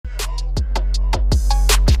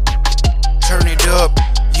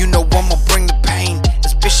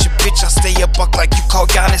fuck like you call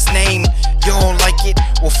Giannis' name. You don't like it?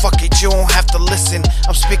 Well, fuck it, you don't have to listen.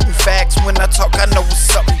 I'm speaking facts when I talk, I know it's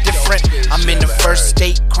something different. I'm in the first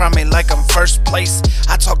state, crumbing like I'm first place.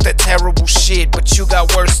 I talk that terrible shit, but you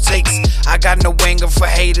got worse takes. I got no anger for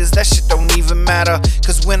haters, that shit don't even matter.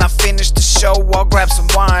 Cause when I finish the show, I'll grab some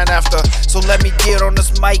wine after. So let me get on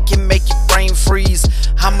this mic and make your brain freeze.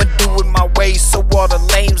 I'ma do it my way so all the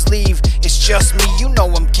lames leave. It's just me, you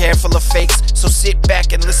know I'm careful of fakes. So sit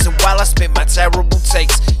back and listen while I spit my terrible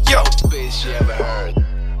takes. Yo! Bitch you ever heard.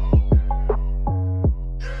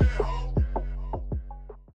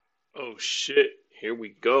 Oh shit, here we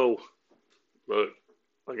go. Look,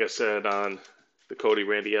 like I said on the Cody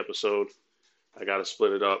Randy episode, I gotta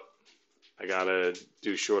split it up. I gotta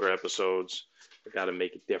do shorter episodes. I gotta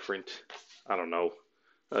make it different. I don't know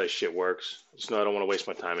how this shit works. I just know I don't want to waste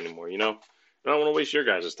my time anymore, you know? I don't want to waste your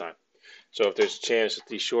guys' time. So if there's a chance that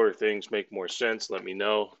these shorter things make more sense, let me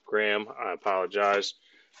know. Graham, I apologize.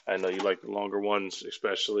 I know you like the longer ones,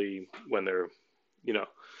 especially when they're,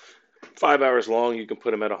 5 hours long. You can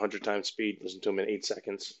put them at 100 times speed, listen to them in 8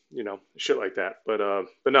 seconds, shit like that. But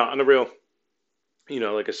no, on the real,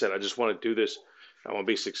 like I said, I just want to do this. I want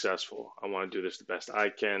to be successful. I want to do this the best I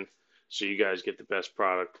can so you guys get the best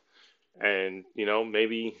product. And,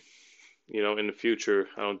 maybe, in the future,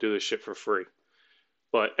 I don't do this shit for free.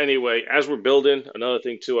 But anyway, as we're building, another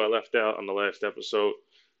thing too I left out on the last episode,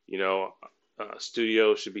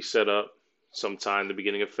 studio should be set up sometime the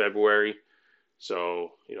beginning of February.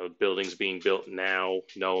 So, building's being built now.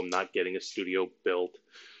 No, I'm not getting a studio built.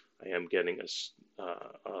 I am getting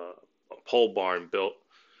a pole barn built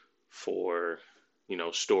for,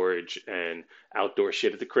 storage and outdoor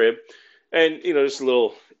shit at the crib. And, just a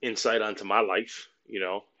little insight onto my life,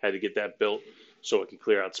 had to get that built so it can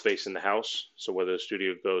clear out space in the house. So whether the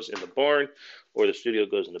studio goes in the barn or the studio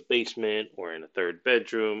goes in the basement or in a third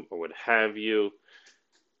bedroom or what have you,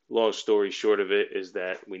 long story short of it is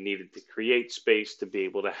that we needed to create space to be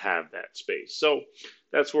able to have that space. So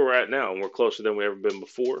that's where we're at now, and we're closer than we've ever been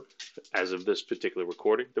before. As of this particular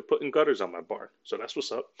recording, they're putting gutters on my barn, so that's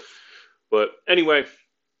what's up. But anyway,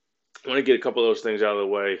 I want to get a couple of those things out of the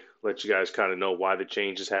way, let you guys kind of know why the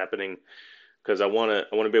change is happening, because I want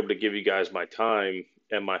to be able to give you guys my time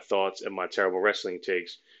and my thoughts and my terrible wrestling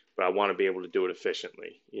takes, but I want to be able to do it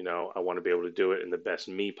efficiently. I want to be able to do it in the best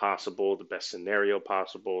me possible, the best scenario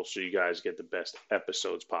possible, so you guys get the best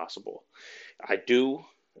episodes possible. I do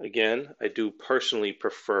personally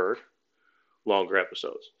prefer longer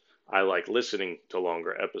episodes. I like listening to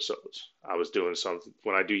longer episodes. I was doing something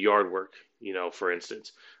when I do yard work, for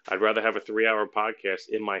instance, I'd rather have a 3-hour podcast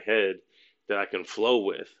in my head that I can flow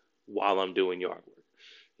with while I'm doing yard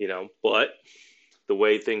work, but the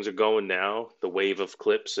way things are going now, the wave of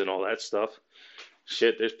clips and all that stuff,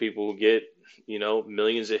 shit, there's people who get,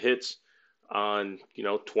 millions of hits on,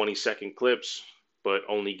 20-second clips, but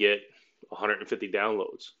only get 150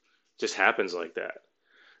 downloads. It just happens like that.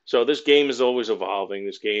 So this game is always evolving.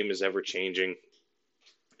 This game is ever changing,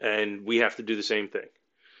 and we have to do the same thing.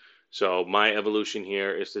 So my evolution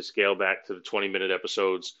here is to scale back to the 20-minute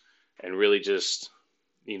episodes and really just,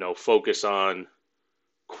 focus on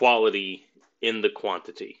quality in the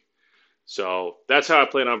quantity. So that's how I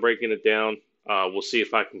plan on breaking it down. We'll see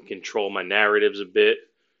if I can control my narratives a bit.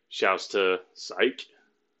 Shouts to Psych.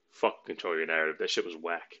 Fuck control your narrative. That shit was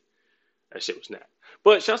whack. That shit was nat.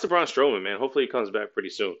 But shouts to Braun Strowman, man. Hopefully he comes back pretty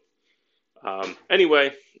soon.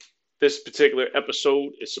 Anyway, this particular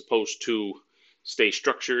episode is supposed to stay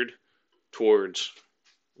structured towards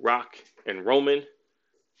Rock and Roman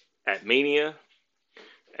at Mania.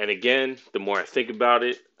 And again, the more I think about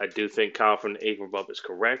it, I do think Kyle from the Apron Bump is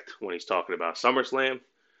correct when he's talking about SummerSlam,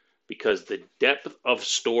 because the depth of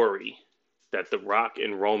story that The Rock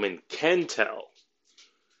and Roman can tell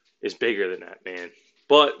is bigger than that, man.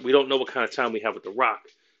 But we don't know what kind of time we have with The Rock,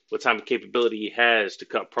 what time of capability he has to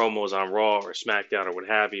cut promos on Raw or SmackDown or what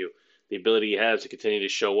have you, the ability he has to continue to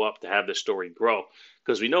show up to have the story grow.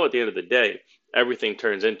 Because we know at the end of the day, everything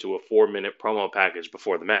turns into a 4-minute promo package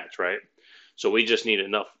before the match, right? So we just need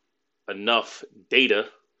enough data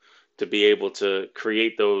to be able to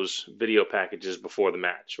create those video packages before the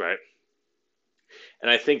match, right?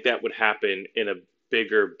 And I think that would happen in a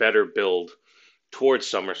bigger, better build towards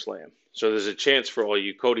SummerSlam. So there's a chance for all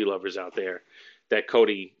you Cody lovers out there that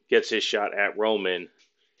Cody gets his shot at Roman,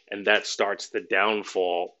 and that starts the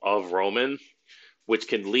downfall of Roman, which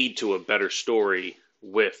can lead to a better story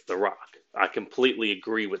with The Rock. I completely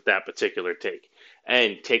agree with that particular take.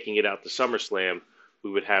 And taking it out to SummerSlam,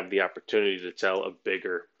 we would have the opportunity to tell a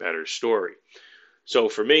bigger, better story. So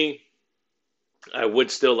for me, I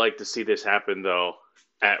would still like to see this happen, though,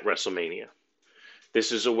 at WrestleMania.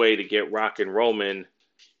 This is a way to get Rock and Roman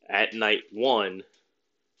at night one,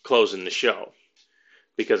 closing the show.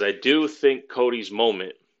 Because I do think Cody's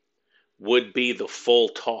moment would be the full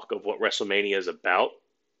talk of what WrestleMania is about.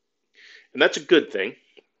 And that's a good thing.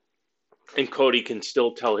 And Cody can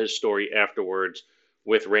still tell his story afterwards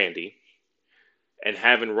with Randy. And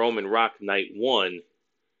having Roman Rock night one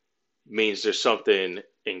means there's something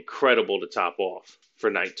incredible to top off for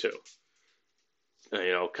night two.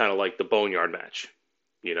 Kind of like the Boneyard match.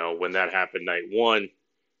 When that happened night one,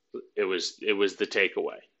 it was the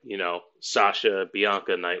takeaway. Sasha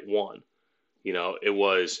Bianca night one. It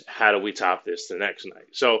was how do we top this the next night?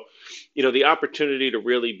 So, the opportunity to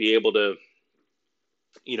really be able to,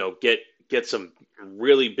 get some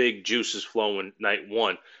really big juices flowing night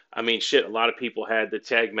one. I mean, shit, a lot of people had the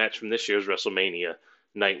tag match from this year's WrestleMania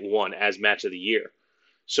night one as match of the year.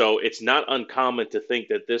 So it's not uncommon to think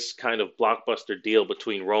that this kind of blockbuster deal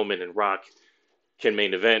between Roman and Rock can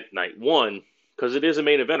main event night one, because it is a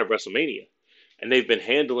main event of WrestleMania. And they've been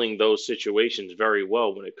handling those situations very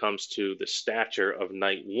well when it comes to the stature of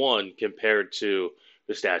night one compared to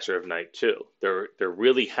the stature of night two. There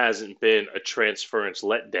really hasn't been a transference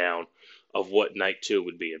letdown of what night two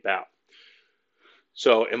would be about.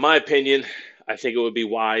 So, in my opinion, I think it would be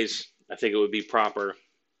wise. I think it would be proper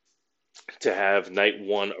to have night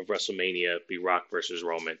one of WrestleMania be Rock versus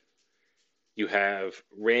Roman. You have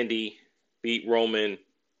Randy beat Roman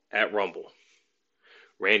at Rumble.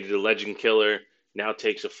 Randy the Legend Killer now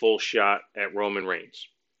takes a full shot at Roman Reigns.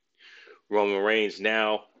 Roman Reigns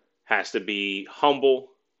now has to be humble,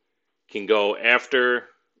 can go after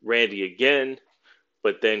Randy again,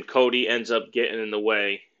 but then Cody ends up getting in the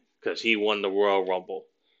way because he won the Royal Rumble.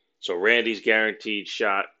 So Randy's guaranteed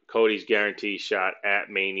shot, Cody's guaranteed shot at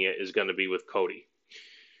Mania is going to be with Cody.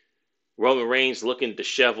 Roman Reigns looking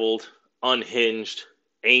disheveled, unhinged,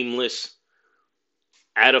 aimless,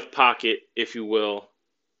 out of pocket, if you will,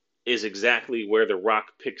 is exactly where The Rock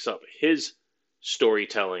picks up his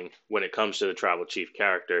storytelling when it comes to the tribal chief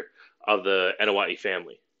character of the Anoa'i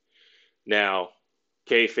family. Now,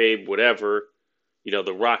 kayfabe, whatever,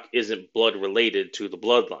 The Rock isn't blood related to the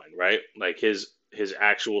bloodline, right? Like his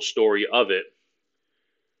actual story of it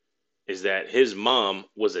is that his mom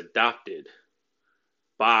was adopted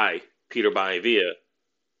by Peter Maivia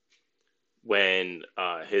when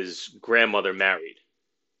his grandmother married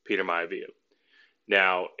Peter Maivia.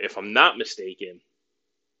 Now, if I'm not mistaken,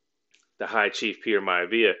 the High Chief Peter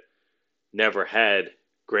Maivia never had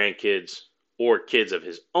grandkids or kids of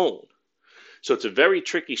his own. So it's a very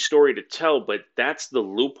tricky story to tell, but that's the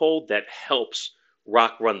loophole that helps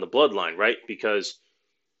Rock run the bloodline, right? Because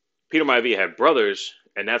Peter Maivia had brothers,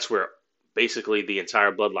 and that's where basically the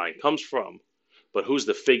entire bloodline comes from. But who's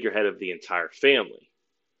the figurehead of the entire family?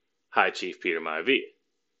 High Chief Peter Maivia.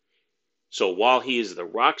 So while he is the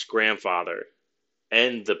Rock's grandfather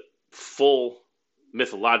and the full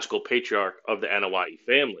mythological patriarch of the Anoa'i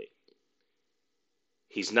family,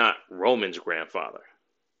 he's not Roman's grandfather.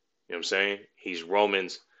 You know what I'm saying? He's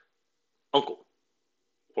Roman's uncle,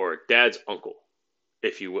 or dad's uncle,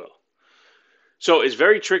 if you will. So it's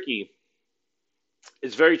very tricky.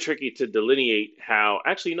 It's very tricky to delineate how.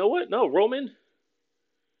 Actually, you know what? No, Roman.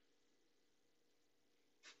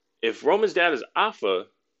 If Roman's dad is Alpha,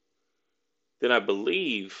 then I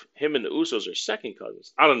believe him and the Usos are second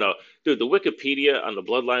cousins. I don't know. Dude, the Wikipedia on the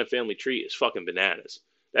Bloodline family tree is fucking bananas.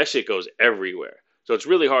 That shit goes everywhere. So it's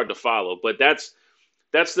really hard to follow. But that's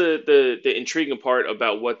the intriguing part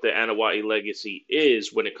about what the Anoa'i legacy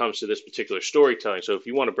is when it comes to this particular storytelling. So if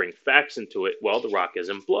you want to bring facts into it, well, The Rock is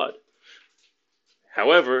in blood.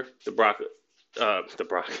 However, The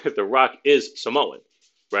Rock is Samoan,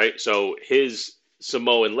 right? So his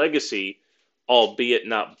Samoan legacy, albeit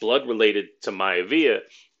not blood related to Maivia,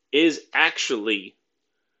 is actually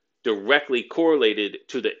directly correlated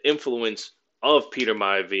to the influence of Peter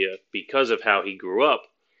Maivia because of how he grew up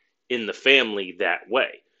in the family that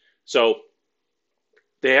way. So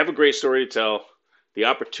they have a great story to tell. The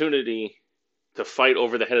opportunity to fight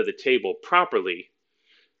over the head of the table properly,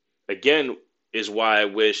 again, is why I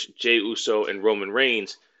wish Jey Uso and Roman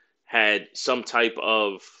Reigns had some type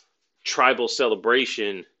of tribal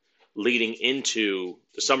celebration leading into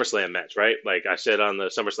the SummerSlam match, right? Like I said on the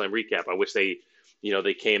SummerSlam recap, I wish they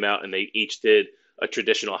came out and they each did a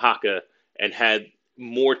traditional haka and had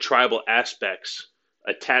more tribal aspects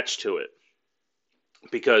attached to it.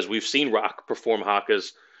 Because we've seen Rock perform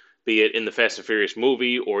hakas, be it in the Fast and Furious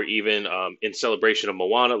movie or even in celebration of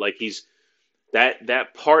Moana. Like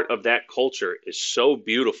that part of that culture is so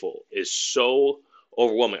beautiful, is so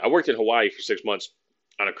overwhelming. I worked in Hawaii for 6 months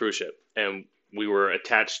on a cruise ship, and we were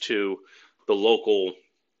attached to the local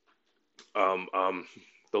um, um,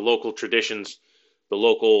 the local traditions, the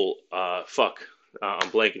local I'm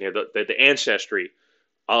blanking here, the ancestry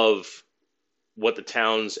of what the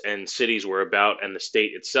towns and cities were about and the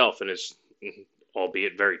state itself, and it's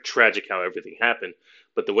albeit very tragic how everything happened,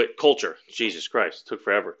 but the way culture, Jesus Christ, it took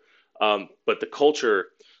forever. But the culture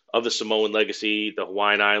of the Samoan legacy, the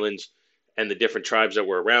Hawaiian Islands, and the different tribes that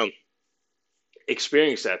were around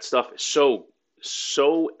experience that stuff is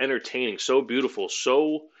so entertaining, so beautiful,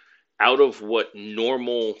 so out of what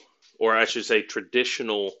normal, or I should say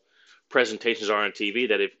traditional presentations are on TV,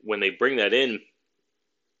 that if when they bring that in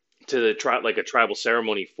to the like a tribal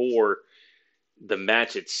ceremony for the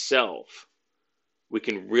match itself, we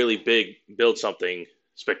can really build something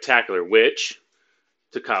spectacular, which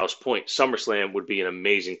to Kyle's point, SummerSlam would be an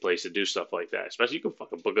amazing place to do stuff like that. Especially you can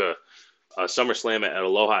fucking book a SummerSlam at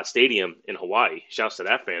Aloha Stadium in Hawaii. Shouts to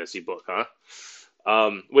that fantasy book, huh?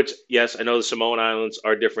 Which, yes, I know the Samoan Islands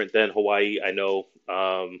are different than Hawaii. I know,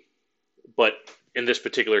 but in this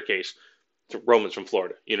particular case, Roman's from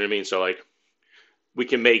Florida. You know what I mean? So like, we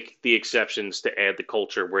can make the exceptions to add the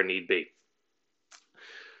culture where need be.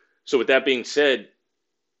 So with that being said,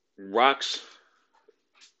 Rock's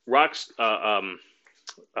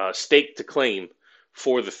stake to claim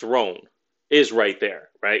for the throne is right there,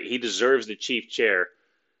 right? He deserves the chief chair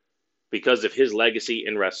because of his legacy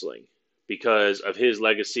in wrestling, because of his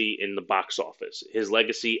legacy in the box office, his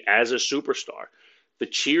legacy as a superstar, the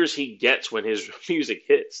cheers he gets when his music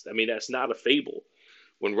hits. I mean, that's not a fable.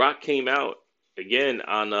 When Rock came out again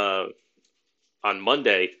on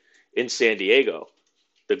Monday in San Diego,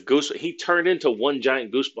 he turned into one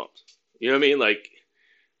giant goosebumps. You know what I mean? Like,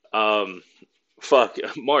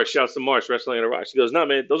 Marsh, shouts to Marsh, wrestling in a rock. She goes, "No,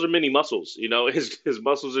 man, those are mini muscles. You know, his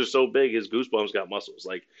muscles are so big, his goosebumps got muscles.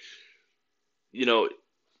 Like, you know,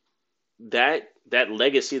 that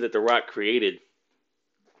legacy that The Rock created,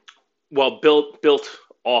 well, built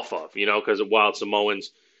off of, you know, because of Wild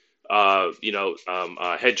Samoans, head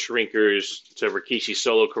shrinkers to Rikishi's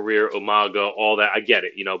solo career, Umaga, all that. I get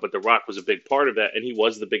it, you know, but The Rock was a big part of that, and he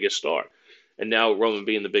was the biggest star. And now Roman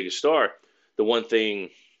being the biggest star, the one thing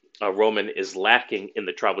Roman is lacking in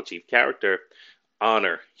the tribal chief character: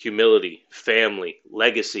 honor, humility, family,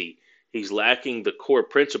 legacy. He's lacking the core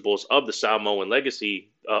principles of the Samoan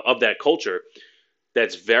legacy of that culture.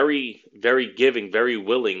 That's very, very giving, very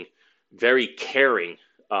willing, very caring,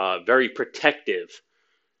 very protective.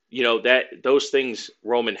 You know, that those things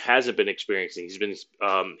Roman hasn't been experiencing.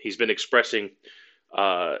 He's been expressing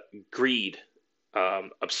greed,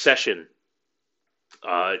 obsession,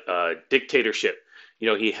 dictatorship. You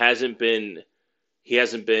know, he hasn't been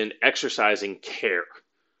exercising care.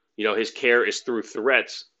 You know, his care is through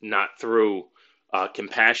threats, not through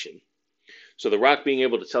compassion. So The Rock being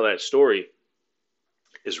able to tell that story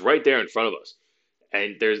is right there in front of us,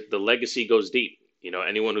 and the legacy goes deep. You know,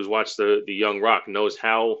 anyone who's watched the young Rock knows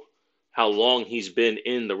how long he's been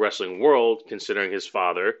in the wrestling world, considering his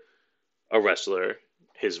father a wrestler,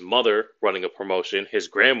 his mother running a promotion, his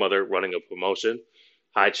grandmother running a promotion.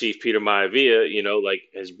 High Chief Peter Maivia, you know, like,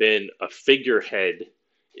 has been a figurehead,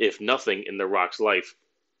 if nothing, in The Rock's life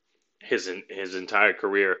his entire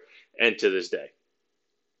career and to this day.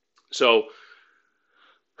 So,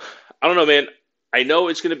 I don't know, man. I know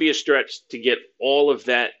it's going to be a stretch to get all of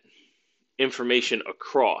that information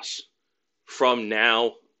across from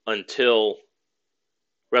now until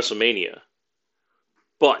WrestleMania.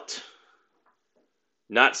 But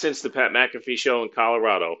not since the Pat McAfee show in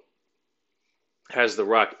Colorado has The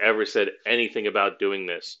Rock ever said anything about doing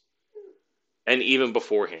this. And even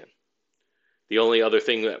beforehand. The only other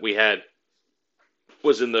thing that we had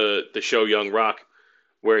was in the show Young Rock,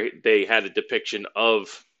 where they had a depiction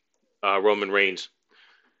of Roman Reigns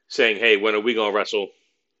saying, "Hey, when are we going to wrestle?"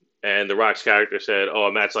 And The Rock's character said, "Oh,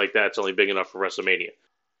 a match like that's only big enough for WrestleMania."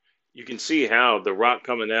 You can see how The Rock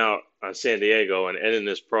coming out on San Diego and ending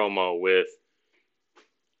this promo with,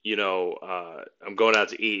 you know, I'm going out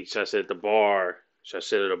to eat. Should I sit at the bar? Should I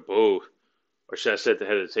sit at a booth? Or should I sit at the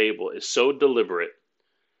head of the table? Is so deliberate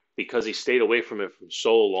because he stayed away from it for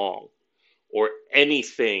so long. Or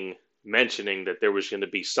anything mentioning that there was going to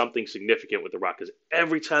be something significant with The Rock. Because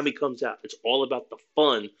every time he comes out, it's all about the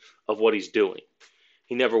fun of what he's doing.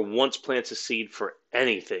 He never once plants a seed for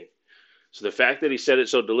anything. So the fact that he said it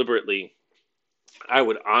so deliberately, I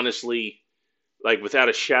would honestly, like, without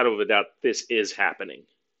a shadow of a doubt, this is happening.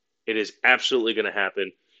 It is absolutely going to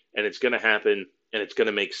happen, and it's going to happen, and it's going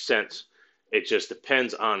to make sense. It just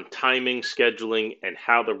depends on timing, scheduling, and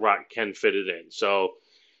how The Rock can fit it in. So,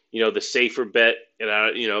 you know, the safer bet, and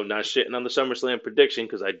not shitting on the SummerSlam prediction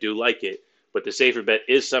because I do like it, but the safer bet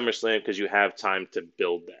is SummerSlam because you have time to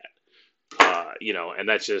build that. And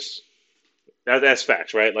that's just That's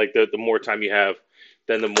facts, right? Like the more time you have,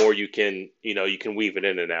 then the more you can, you can weave it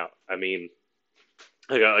in and out. I mean,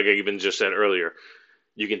 like I even just said earlier,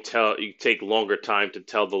 you take longer time to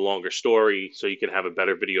tell the longer story so you can have a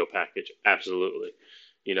better video package. Absolutely.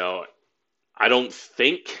 You know, I don't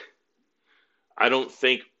think I don't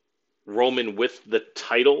think Roman with the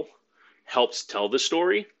title helps tell the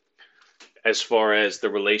story as far as the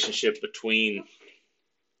relationship between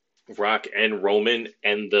Rock and Roman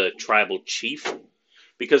and the tribal chief.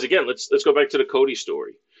 Because again, let's go back to the Cody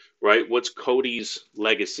story, right? What's Cody's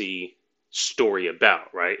legacy story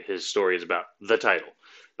about, right? His story is about the title,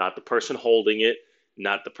 not the person holding it,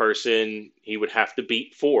 not the person he would have to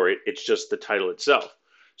beat for it. It's just the title itself.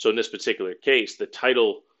 So in this particular case, the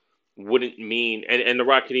title wouldn't mean, and The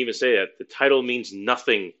Rock can even say that the title means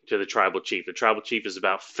nothing to the tribal chief. The tribal chief is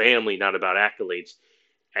about family, not about accolades.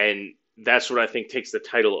 And that's what I think takes the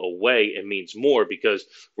title away and means more because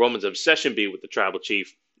Roman's obsession be with the tribal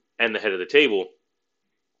chief and the head of the table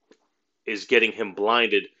is getting him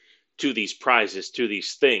blinded to these prizes, to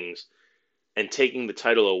these things. And taking the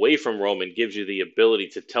title away from Roman gives you the ability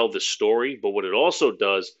to tell the story. But what it also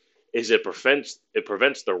does is it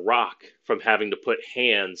prevents The Rock from having to put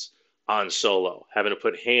hands on Solo, having to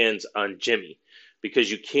put hands on Jimmy,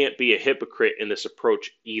 because you can't be a hypocrite in this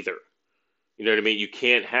approach either. You know what I mean? You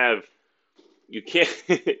can't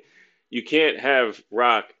you can't have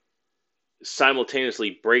Rock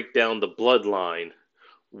simultaneously break down the bloodline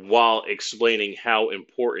while explaining how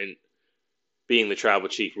important being the tribal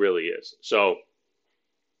chief really is. So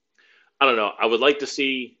I don't know. I would like to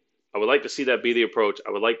see that be the approach.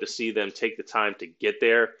 I would like to see them take the time to get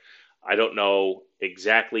there. I don't know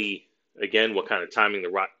exactly again what kind of timing The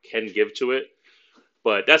Rock can give to it,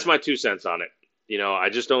 but that's my 2 cents on it. I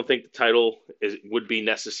just don't think the title would be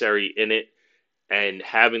necessary in it, and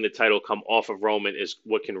having the title come off of Roman is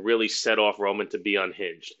what can really set off Roman to be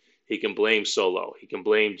unhinged. He can blame Solo. He can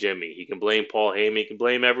blame Jimmy. He can blame Paul Heyman. He can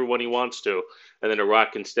blame everyone he wants to. And then The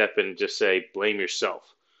Rock can step in and just say, blame yourself.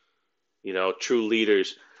 True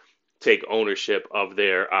leaders take ownership of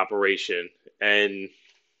their operation. And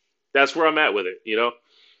that's where I'm at with it.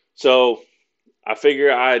 So I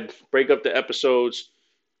figure I'd break up the episodes,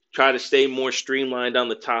 try to stay more streamlined on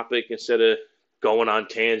the topic instead of going on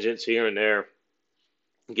tangents here and there.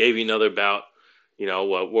 Gave you another about,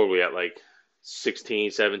 what were we at, like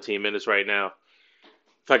 16, 17 minutes right now.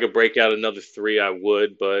 If I could break out another 3, I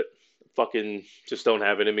would, but fucking just don't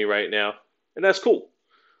have it in me right now. And that's cool.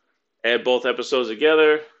 Add both episodes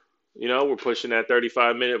together. We're pushing that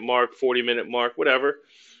 35-minute mark, 40-minute mark, whatever.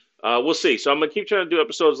 We'll see. So I'm going to keep trying to do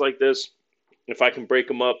episodes like this. If I can break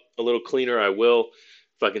them up a little cleaner, I will.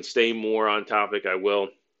 If I can stay more on topic, I will.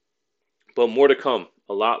 But more to come.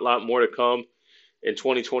 A lot more to come in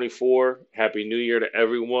 2024. Happy New Year to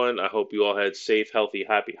everyone. I hope you all had safe, healthy,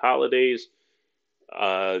 happy holidays.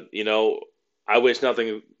 I wish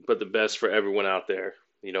nothing but the best for everyone out there.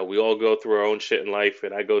 We all go through our own shit in life,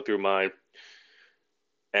 and I go through mine.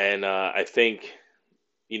 And I think,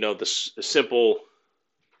 the simple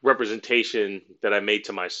representation that I made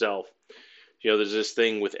to myself. There's this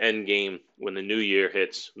thing with Endgame when the new year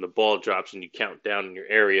hits, when the ball drops and you count down in your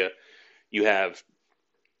area, you have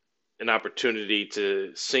an opportunity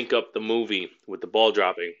to sync up the movie with the ball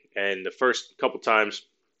dropping. And the first couple times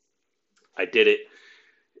I did it,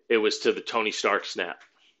 it was to the Tony Stark snap.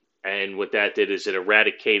 And what that did is it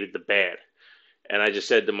eradicated the bad. And I just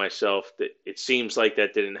said to myself that it seems like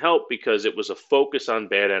that didn't help because it was a focus on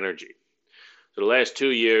bad energy. So the last 2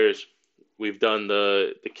 years, we've done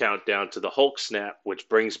the countdown to the Hulk snap, which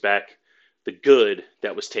brings back the good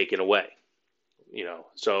that was taken away.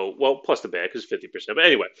 So, well, plus the bad, because 50%. But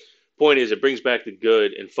anyway, point is it brings back the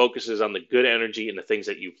good and focuses on the good energy and the things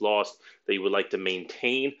that you've lost that you would like to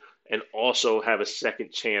maintain and also have a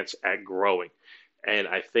second chance at growing. And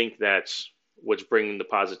I think that's what's bringing the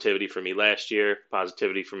positivity for me last year,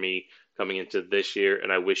 positivity for me coming into this year, and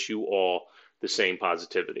I wish you all the same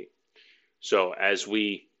positivity. So as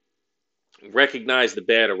we recognize the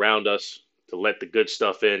bad around us, to let the good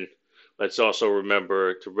stuff in, let's also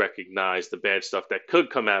remember to recognize the bad stuff that could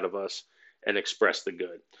come out of us and express the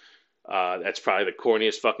good. That's probably the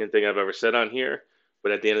corniest fucking thing I've ever said on here,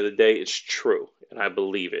 but at the end of the day, it's true, and I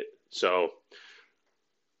believe it. So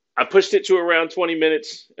I pushed it to around 20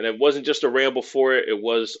 minutes, and it wasn't just a ramble for it. It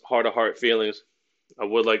was heart-to-heart feelings. I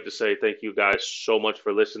would like to say thank you guys so much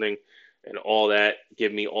for listening and all that.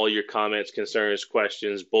 Give me all your comments, concerns,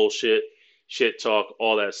 questions, bullshit, shit talk,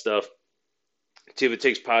 all that stuff.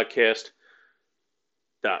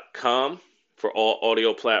 TivaTakesPodcast.com for all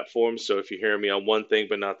audio platforms. So if you hear me on one thing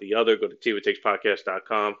but not the other, go to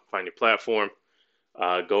TivaTakesPodcast.com, find your platform.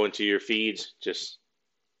 Go into your feeds, just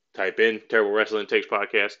type in Terrible Wrestling Takes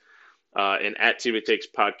Podcast, and at TV Takes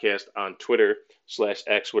Podcast on Twitter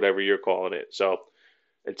 /X, whatever you're calling it. So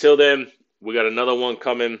until then, we got another one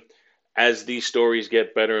coming. As these stories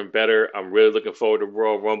get better and better, I'm really looking forward to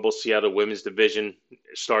Royal Rumble, see how the women's division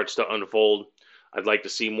starts to unfold. I'd like to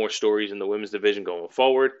see more stories in the women's division going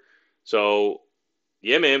forward. So,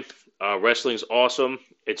 yeah, man, wrestling's awesome.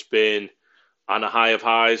 It's been on a high of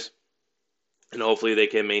highs, and hopefully they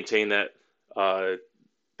can maintain that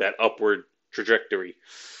upward trajectory.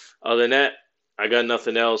 Other than that, I got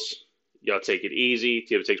nothing else. Y'all take it easy.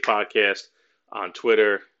 TV Takes Podcast on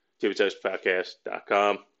Twitter,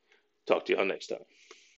 TVTakesPodcast.com. Talk to y'all next time.